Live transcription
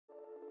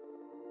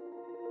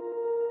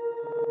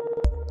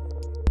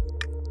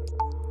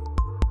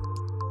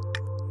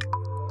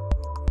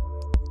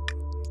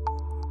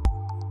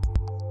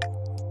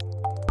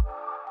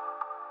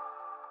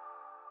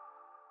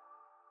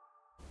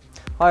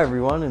Hi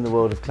everyone in the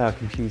world of cloud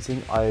computing,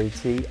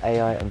 IoT,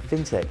 AI and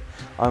FinTech.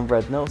 I'm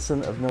Brad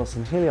Nelson of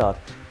Nelson Hilliard,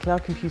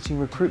 cloud computing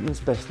recruitment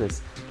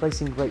specialist,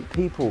 placing great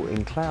people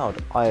in cloud,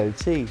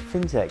 IoT,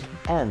 FinTech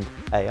and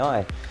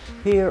AI.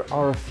 Here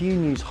are a few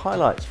news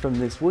highlights from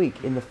this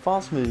week in the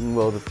fast-moving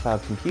world of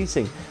cloud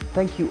computing.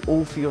 Thank you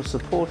all for your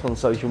support on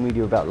social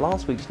media about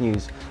last week's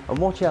news, and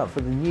watch out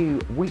for the new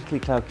weekly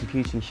cloud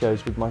computing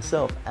shows with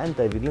myself and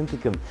David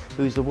Linthicum,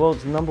 who is the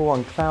world's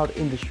 #1 cloud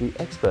industry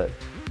expert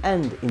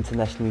and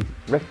internationally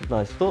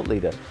recognized thought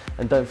leader.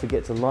 And don't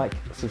forget to like,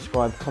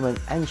 subscribe, comment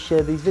and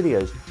share these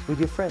videos with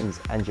your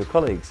friends and your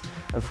colleagues.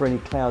 And for any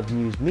cloud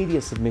news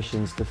media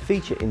submissions to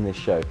feature in this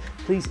show,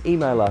 please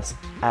email us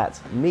at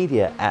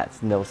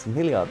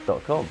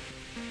media@nelsonhilliard.com.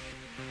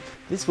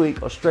 This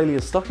week,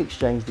 Australia's stock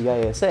exchange, the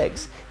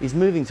ASX, is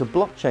moving to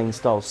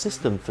blockchain-style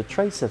system for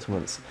trade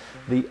settlements.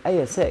 The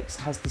ASX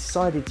has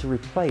decided to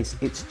replace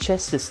its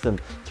CHESS system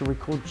to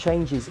record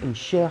changes in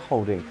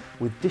shareholding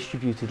with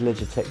distributed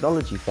ledger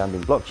technology found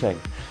in blockchain.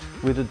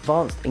 With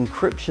advanced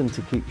encryption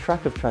to keep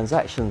track of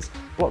transactions,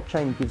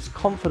 blockchain gives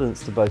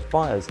confidence to both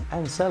buyers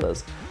and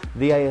sellers.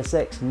 The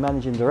ASX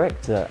Managing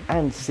Director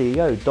and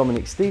CEO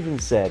Dominic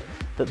Stevens said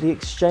that the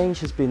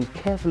exchange has been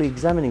carefully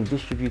examining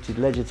distributed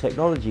ledger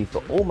technology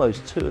for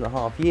almost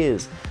 2.5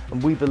 years,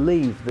 and we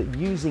believe that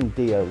using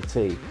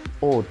DLT,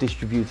 or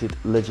distributed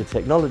ledger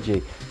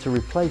technology, to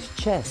replace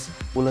CHESS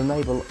will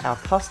enable our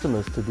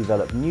customers to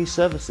develop new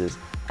services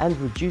and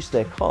reduce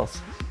their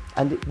costs,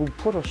 and it will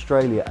put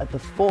Australia at the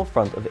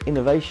forefront of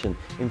innovation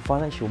in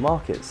financial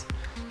markets.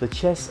 The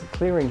CHESS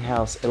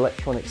Clearinghouse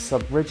electronic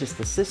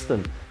sub-register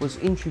system was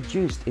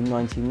introduced in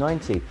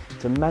 1990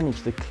 to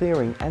manage the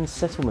clearing and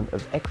settlement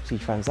of equity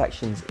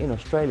transactions in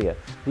Australia.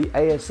 The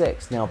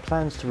ASX now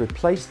plans to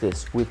replace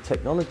this with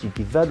technology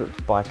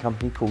developed by a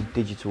company called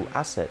Digital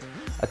Asset,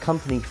 a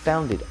company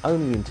founded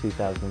only in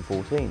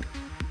 2014.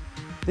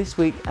 This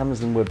week,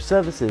 Amazon Web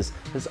Services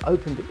has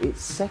opened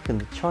its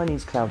second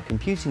Chinese cloud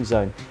computing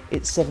zone,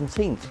 its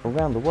 17th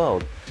around the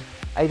world.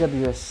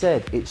 AWS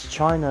said its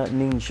China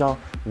Ningxia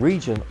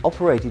region,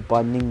 operated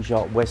by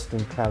Ningxia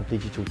Western Cloud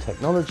Digital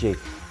Technology,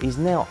 is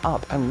now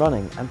up and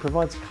running and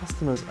provides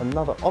customers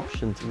another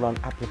option to run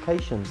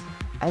applications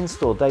and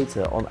store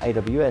data on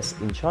AWS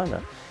in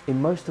China.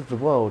 In most of the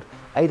world,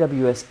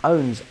 AWS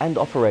owns and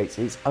operates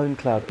its own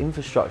cloud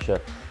infrastructure.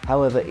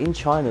 However, in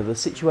China, the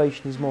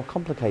situation is more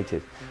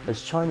complicated,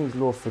 as Chinese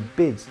law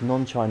forbids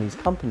non-Chinese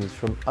companies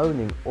from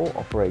owning or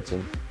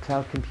operating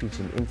cloud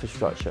computing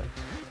infrastructure.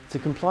 To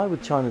comply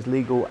with China's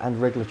legal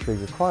and regulatory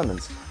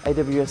requirements,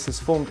 AWS has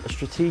formed a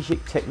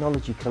strategic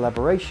technology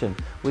collaboration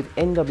with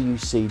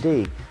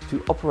NWCD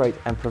to operate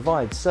and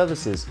provide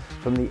services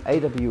from the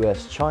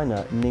AWS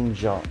China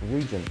Ningxia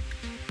region.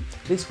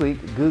 This week,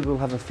 Google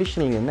have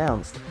officially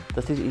announced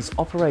that it is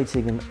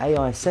operating an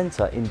AI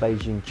center in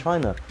Beijing,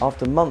 China,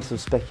 after months of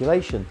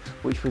speculation,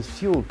 which was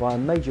fueled by a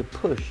major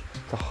push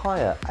to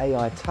hire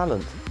AI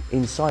talent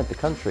inside the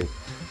country.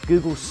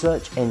 Google's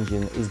search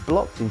engine is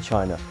blocked in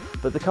China,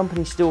 but the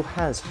company still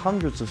has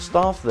hundreds of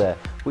staff there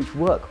which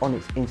work on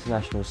its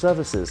international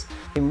services.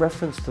 In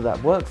reference to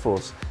that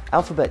workforce,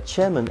 Alphabet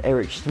chairman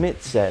Eric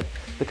Schmidt said,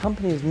 "The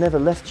company has never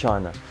left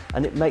China,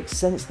 and it makes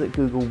sense that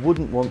Google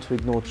wouldn't want to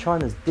ignore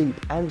China's deep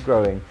and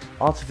growing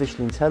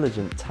artificial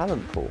intelligence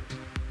talent pool."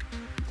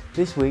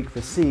 This week,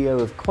 the CEO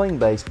of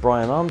Coinbase,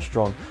 Brian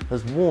Armstrong,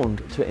 has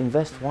warned to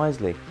invest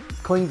wisely.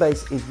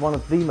 Coinbase is one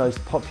of the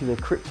most popular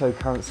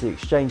cryptocurrency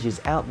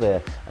exchanges out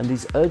there and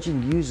is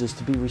urging users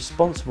to be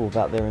responsible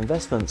about their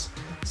investments.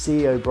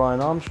 CEO Brian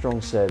Armstrong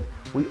said,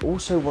 "We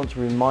also want to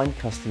remind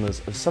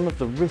customers of some of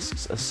the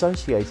risks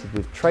associated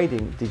with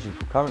trading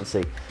digital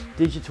currency.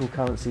 Digital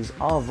currencies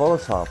are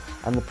volatile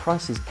and the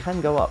prices can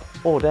go up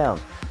or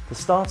down." The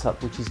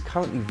startup, which is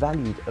currently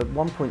valued at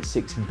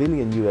 $1.6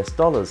 billion US,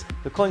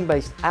 the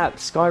Coinbase app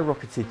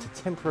skyrocketed to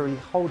temporarily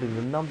holding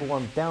the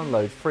 #1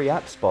 download free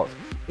app spot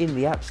in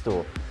the App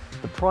Store.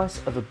 The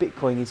price of a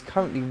Bitcoin is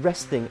currently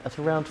resting at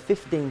around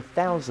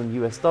 $15,000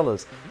 US,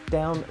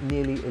 down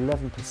nearly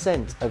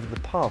 11% over the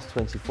past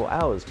 24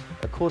 hours,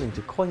 according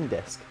to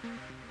CoinDesk.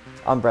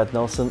 I'm Brad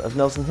Nelson of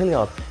Nelson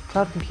Hilliard,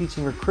 cloud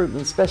computing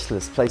recruitment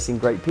specialist, placing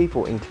great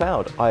people in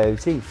cloud,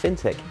 IoT,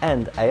 FinTech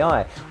and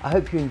AI. I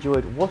hope you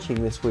enjoyed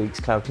watching this week's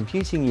cloud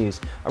computing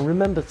news, and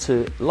remember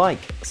to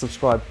like,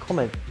 subscribe,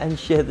 comment and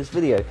share this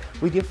video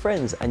with your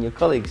friends and your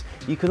colleagues.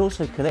 You can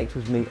also connect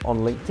with me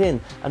on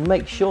LinkedIn, and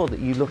make sure that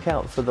you look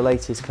out for the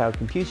latest cloud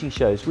computing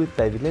shows with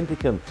David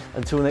Linthicum.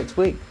 Until next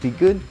week, be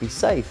good, be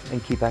safe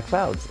and keep our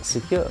clouds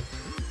secure.